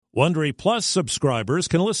Wondery Plus subscribers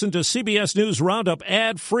can listen to CBS News Roundup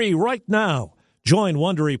ad-free right now. Join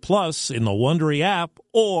Wondery Plus in the Wondery app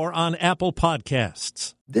or on Apple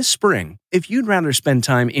Podcasts. This spring, if you'd rather spend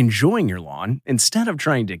time enjoying your lawn instead of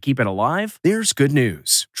trying to keep it alive, there's good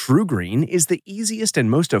news. True Green is the easiest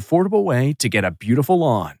and most affordable way to get a beautiful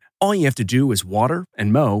lawn. All you have to do is water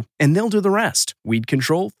and mow, and they'll do the rest. Weed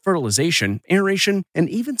control, fertilization, aeration, and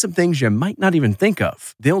even some things you might not even think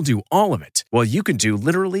of. They'll do all of it, while you can do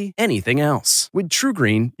literally anything else. With True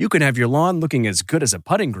Green, you can have your lawn looking as good as a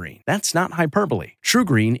putting green. That's not hyperbole. True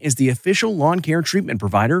Green is the official lawn care treatment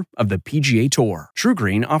provider of the PGA Tour. True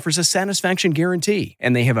Green offers a satisfaction guarantee,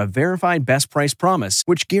 and they have a verified best price promise,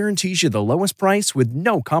 which guarantees you the lowest price with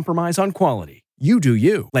no compromise on quality. You do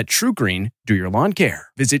you. Let True Green do your lawn care.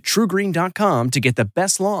 Visit TrueGreen.com to get the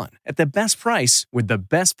best lawn at the best price with the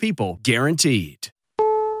best people guaranteed.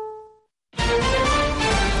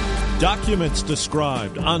 Documents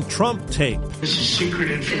described on Trump tape. This is secret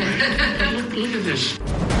information. Look at this.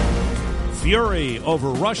 Fury over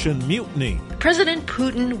Russian mutiny. President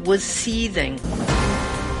Putin was seething.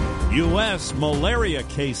 U.S. malaria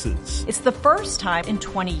cases. It's the first time in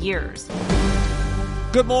 20 years.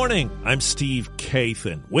 Good morning. I'm Steve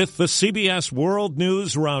Kathan with the CBS World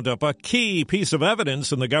News Roundup. A key piece of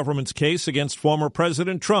evidence in the government's case against former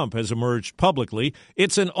President Trump has emerged publicly.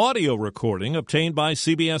 It's an audio recording obtained by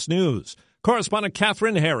CBS News. Correspondent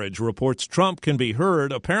Catherine Herridge reports Trump can be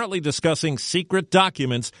heard apparently discussing secret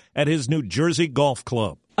documents at his New Jersey golf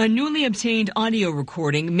club. A newly obtained audio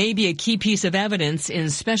recording may be a key piece of evidence in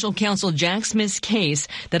special counsel Jack Smith's case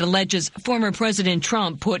that alleges former President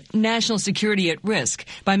Trump put national security at risk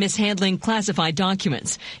by mishandling classified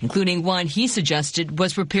documents, including one he suggested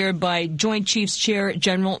was prepared by Joint Chiefs Chair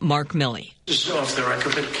General Mark Milley. This is off the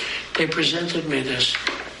record, but they presented me this.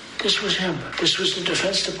 This was him. This was the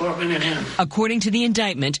Defense Department and him. According to the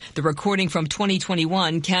indictment, the recording from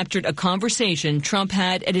 2021 captured a conversation Trump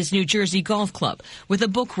had at his New Jersey golf club with a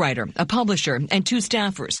book writer, a publisher, and two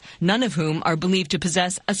staffers, none of whom are believed to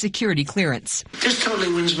possess a security clearance. This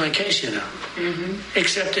totally wins my case, you know. Mm-hmm.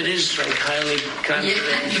 Except it is like highly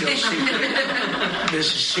confidential secret.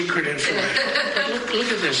 This is secret information.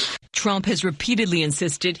 Look at this. Trump has repeatedly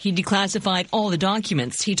insisted he declassified all the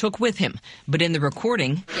documents he took with him. But in the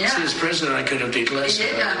recording... As president, I could have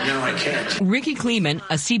declassified. No, I can't. Ricky Kleeman,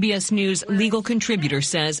 a CBS News legal contributor,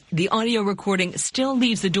 says the audio recording still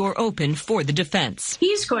leaves the door open for the defense.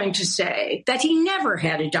 He's going to say that he never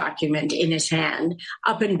had a document in his hand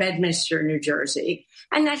up in Bedminster, New Jersey,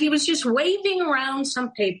 and that he was just waving around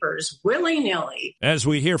some papers willy-nilly. As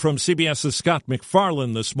we hear from CBS's Scott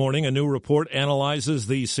MacFarlane this morning, a new report analyzes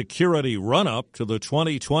the security run-up to the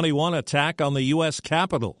 2021 attack on the U.S.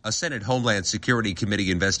 Capitol. A Senate Homeland Security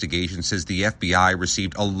Committee investigation says the FBI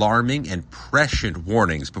received alarming and prescient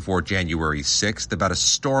warnings before January 6th about a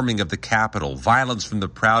storming of the Capitol, violence from the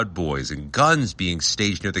Proud Boys, and guns being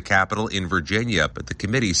staged near the Capitol in Virginia. But the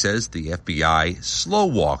committee says the FBI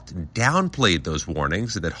slow-walked and downplayed those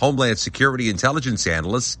warnings, and that Homeland Security intelligence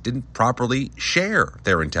analysts didn't properly share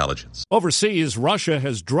their intelligence. Overseas, Russia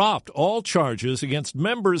has dropped all charges against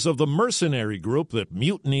members of the mercenary group that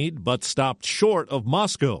mutinied but stopped short of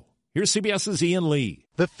Moscow. Here's CBS's Ian Lee.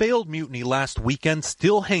 The failed mutiny last weekend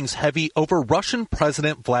still hangs heavy over Russian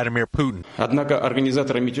President Vladimir Putin.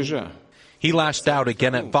 He lashed out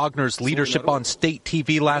again at Wagner's leadership on state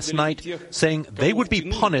TV last night, saying they would be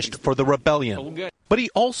punished for the rebellion. But he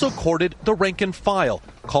also courted the rank and file,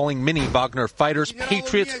 calling many Wagner fighters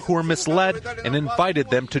patriots who were misled and invited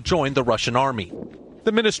them to join the Russian army.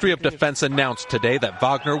 The Ministry of Defense announced today that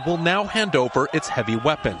Wagner will now hand over its heavy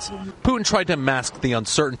weapons. Putin tried to mask the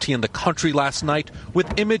uncertainty in the country last night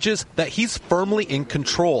with images that he's firmly in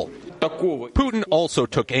control. Putin also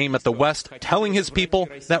took aim at the West, telling his people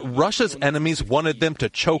that Russia's enemies wanted them to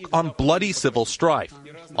choke on bloody civil strife.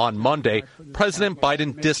 On Monday, President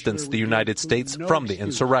Biden distanced the United States from the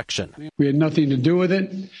insurrection. We had nothing to do with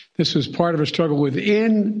it. This was part of a struggle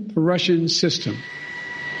within the Russian system.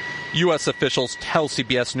 U.S. officials tell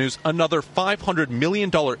CBS News another $500 million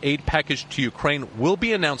aid package to Ukraine will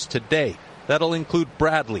be announced today. That'll include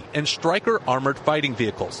Bradley and Stryker armored fighting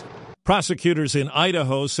vehicles. Prosecutors in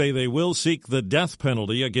Idaho say they will seek the death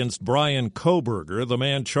penalty against Brian Kohberger, the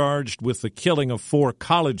man charged with the killing of 4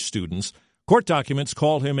 college students. Court documents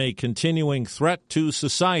call him a continuing threat to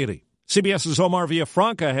society. CBS's Omar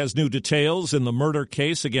Villafranca has new details in the murder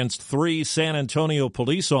case against 3 San Antonio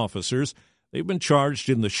police officers. They've been charged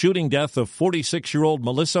in the shooting death of 46-year-old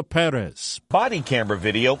Melissa Perez. Body camera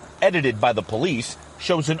video, edited by the police,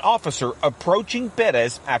 shows an officer approaching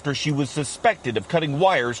Perez after she was suspected of cutting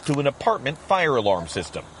wires to an apartment fire alarm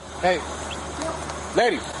system. Hey,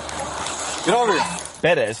 Lady, get over here.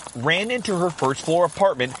 Bettis ran into her first-floor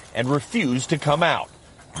apartment and refused to come out.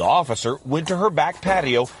 The officer went to her back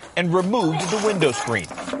patio and removed the window screen.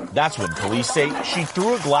 That's when police say she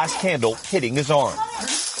threw a glass candle, hitting his arm.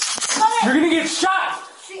 You're going to get shot!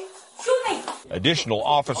 Shoot me! Additional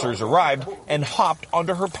officers arrived and hopped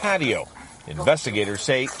onto her patio. Investigators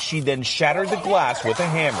say she then shattered the glass with a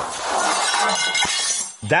hammer.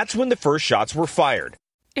 That's when the first shots were fired.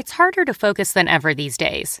 It's harder to focus than ever these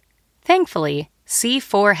days. Thankfully,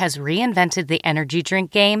 C4 has reinvented the energy drink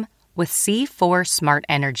game with C4 Smart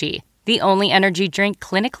Energy, the only energy drink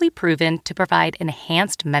clinically proven to provide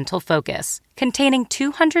enhanced mental focus, containing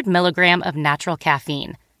 200 milligrams of natural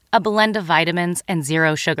caffeine, a blend of vitamins, and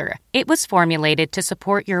zero sugar. It was formulated to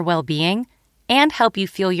support your well-being and help you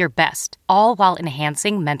feel your best, all while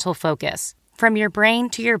enhancing mental focus. From your brain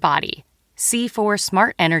to your body, C4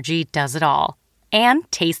 Smart Energy does it all. And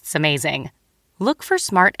tastes amazing. Look for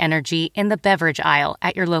Smart Energy in the beverage aisle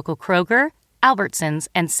at your local Kroger, Albertsons,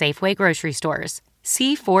 and Safeway grocery stores.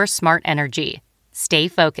 C4 Smart Energy. Stay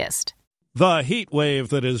focused. The heat wave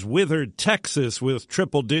that has withered Texas with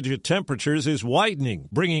triple-digit temperatures is widening,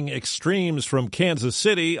 bringing extremes from Kansas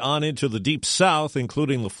City on into the deep south,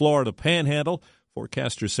 including the Florida Panhandle.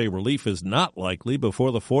 Forecasters say relief is not likely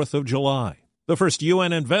before the 4th of July. The first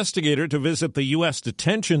UN investigator to visit the U.S.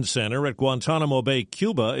 detention center at Guantanamo Bay,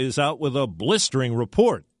 Cuba, is out with a blistering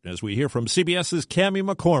report, as we hear from CBS's Cammie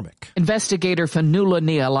McCormick. Investigator Fanula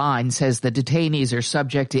Nialine says the detainees are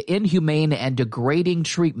subject to inhumane and degrading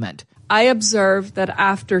treatment. I observed that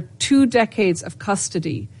after 2 decades of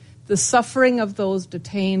custody, the suffering of those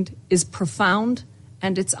detained is profound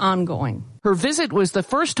and it's ongoing. Her visit was the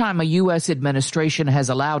first time a U.S. administration has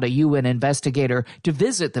allowed a UN investigator to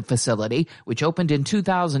visit the facility, which opened in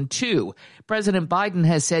 2002. President Biden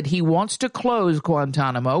has said he wants to close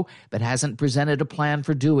Guantanamo, but hasn't presented a plan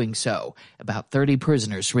for doing so. About 30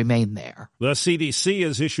 prisoners remain there. The CDC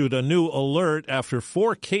has issued a new alert after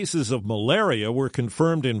 4 cases of malaria were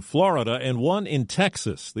confirmed in Florida and 1 in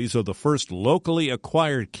Texas. These are the first locally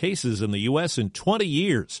acquired cases in the U.S. in 20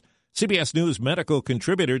 years. CBS News medical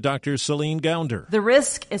contributor Dr. Celine Gounder. The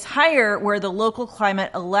risk is higher where the local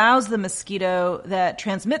climate allows the mosquito that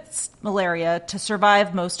transmits malaria to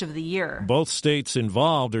survive most of the year. Both states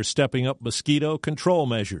involved are stepping up mosquito control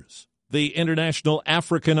measures. The International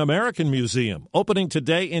African American Museum, opening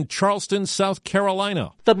today in Charleston, South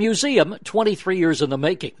Carolina. The museum, 23 years in the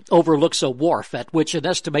making, overlooks a wharf at which an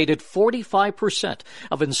estimated 45%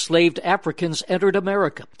 of enslaved Africans entered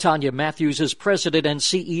America. Tanya Matthews is president and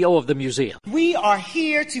CEO of the museum. We are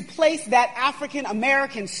here to place that African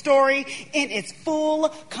American story in its full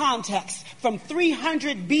context, from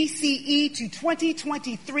 300 BCE to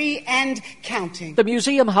 2023 and counting. The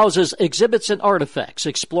museum houses exhibits and artifacts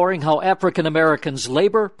exploring how African Americans'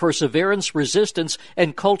 labor, perseverance, resistance,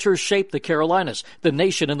 and culture shaped the Carolinas, the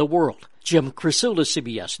nation and the world. Jim Crisula,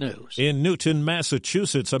 CBS News. In Newton,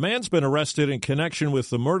 Massachusetts, a man's been arrested in connection with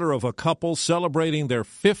the murder of a couple celebrating their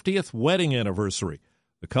 50th wedding anniversary.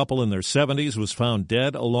 The couple in their 70s was found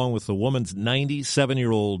dead, along with the woman's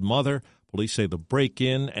 97-year-old mother. Police say the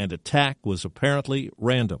break-in and attack was apparently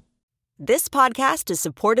random. This podcast is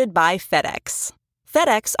supported by FedEx.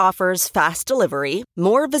 FedEx offers fast delivery,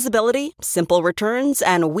 more visibility, simple returns,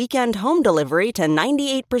 and weekend home delivery to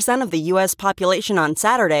 98% of the U.S. population on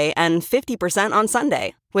Saturday and 50% on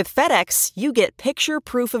Sunday. With FedEx, you get picture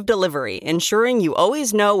proof of delivery, ensuring you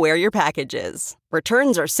always know where your package is.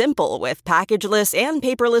 Returns are simple with packageless and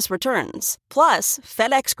paperless returns. Plus,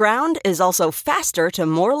 FedEx Ground is also faster to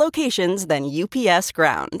more locations than UPS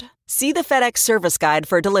Ground. See the FedEx service guide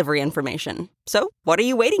for delivery information. So, what are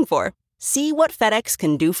you waiting for? See what FedEx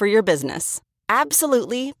can do for your business.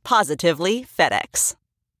 Absolutely, positively FedEx.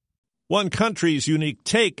 One country's unique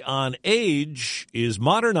take on age is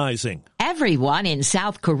modernizing. Everyone in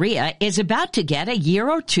South Korea is about to get a year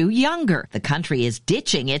or 2 younger. The country is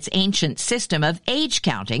ditching its ancient system of age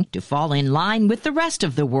counting to fall in line with the rest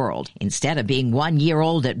of the world. Instead of being 1 year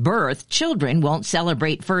old at birth, children won't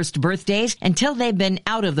celebrate first birthdays until they've been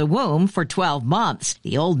out of the womb for 12 months.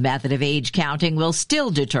 The old method of age counting will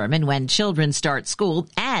still determine when children start school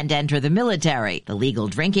and enter the military. The legal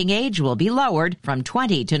drinking age will be lowered from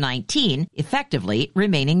 20 to 19, effectively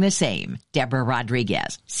remaining the same. Deborah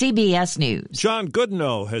Rodriguez, CBS News. John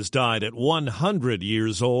Goodenough has died at 100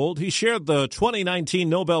 years old. He shared the 2019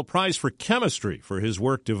 Nobel Prize for Chemistry for his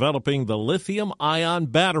work developing the lithium-ion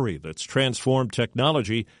battery that's transformed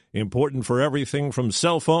technology, important for everything from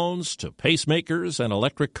cell phones to pacemakers and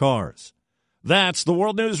electric cars. That's the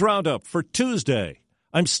World News Roundup for Tuesday.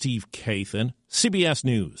 I'm Steve Kathan, CBS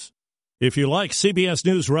News. If you like CBS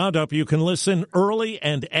News Roundup, you can listen early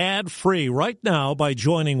and ad-free right now by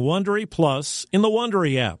joining Wondery Plus in the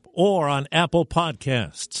Wondery app or on Apple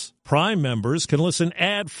Podcasts. Prime members can listen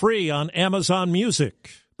ad-free on Amazon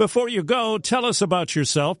Music. Before you go, tell us about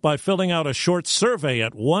yourself by filling out a short survey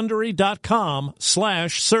at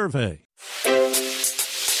Wondery.com/survey.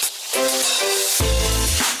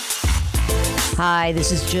 Hi,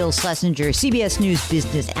 this is Jill Schlesinger, CBS News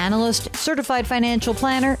business analyst, certified financial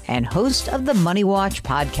planner, and host of the Money Watch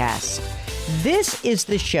podcast. This is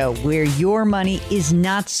the show where your money is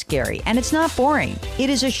not scary and it's not boring. It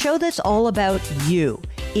is a show that's all about you.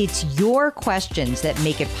 It's your questions that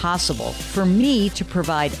make it possible for me to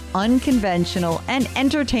provide unconventional and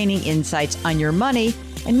entertaining insights on your money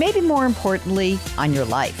and maybe more importantly, on your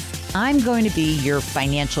life. I'm going to be your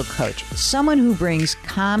financial coach, someone who brings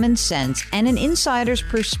common sense and an insider's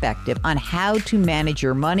perspective on how to manage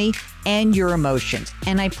your money and your emotions.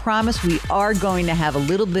 And I promise we are going to have a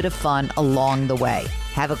little bit of fun along the way.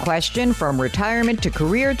 Have a question from retirement to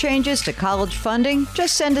career changes to college funding?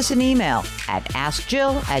 Just send us an email at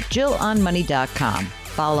askjill@jillonmoney.com.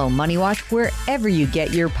 Follow Money Watch wherever you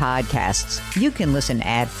get your podcasts. You can listen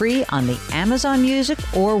ad-free on the Amazon Music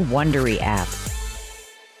or Wondery app.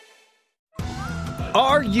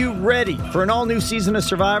 Are you ready for an all-new season of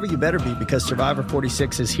Survivor? You better be, because Survivor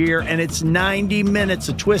 46 is here, and it's 90 minutes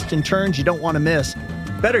of twists and turns you don't want to miss.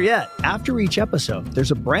 Better yet, after each episode,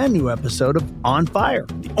 there's a brand new episode of On Fire,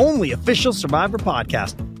 the only official Survivor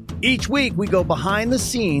podcast. Each week, we go behind the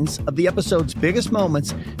scenes of the episode's biggest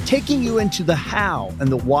moments, taking you into the how and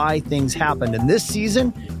the why things happened. And this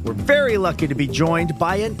season, we're very lucky to be joined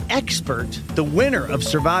by an expert, the winner of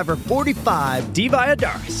Survivor 45, Dee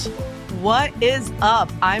Valladares. What is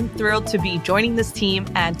up? I'm thrilled to be joining this team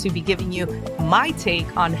and to be giving you my take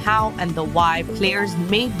on how and the why players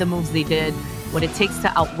made the moves they did, what it takes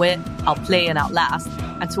to outwit, outplay, and outlast,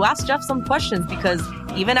 and to ask Jeff some questions, because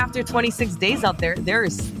even after 26 days out there, there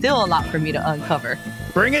is still a lot for me to uncover.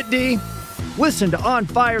 Bring it, Dee. Listen to On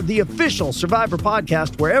Fire, the official Survivor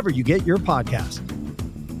podcast, wherever you get your podcasts.